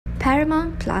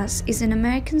Paramount Plus is an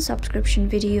American subscription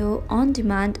video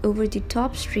on-demand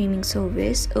over-the-top streaming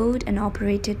service owned and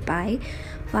operated by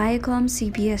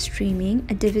ViacomCBS Streaming,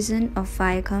 a division of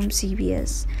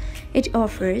ViacomCBS. It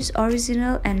offers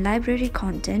original and library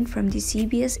content from the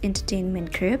CBS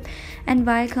Entertainment Group and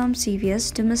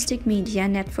ViacomCBS domestic media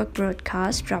network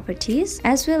broadcast properties,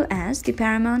 as well as the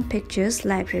Paramount Pictures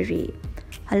library.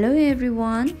 Hello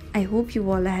everyone, I hope you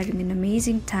all are having an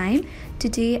amazing time.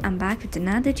 Today I'm back with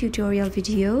another tutorial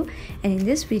video, and in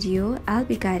this video I'll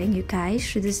be guiding you guys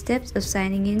through the steps of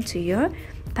signing in to your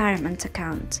Paramount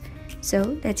account.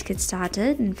 So let's get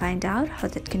started and find out how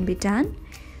that can be done.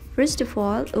 First of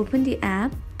all, open the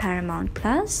app Paramount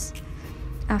Plus.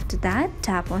 After that,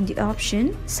 tap on the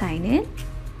option Sign In.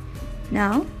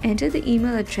 Now enter the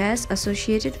email address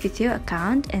associated with your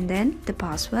account and then the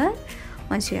password.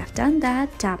 Once you have done that,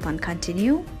 tap on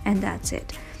Continue, and that's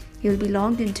it. You'll be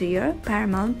logged into your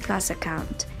Paramount Plus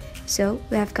account. So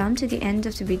we have come to the end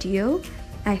of the video.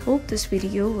 I hope this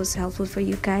video was helpful for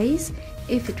you guys.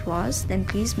 If it was, then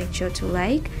please make sure to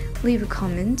like, leave a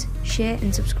comment, share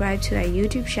and subscribe to our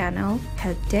YouTube channel,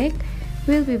 Help Tech.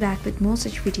 We'll be back with more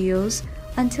such videos.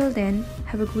 Until then,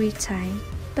 have a great time.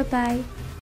 Bye-bye.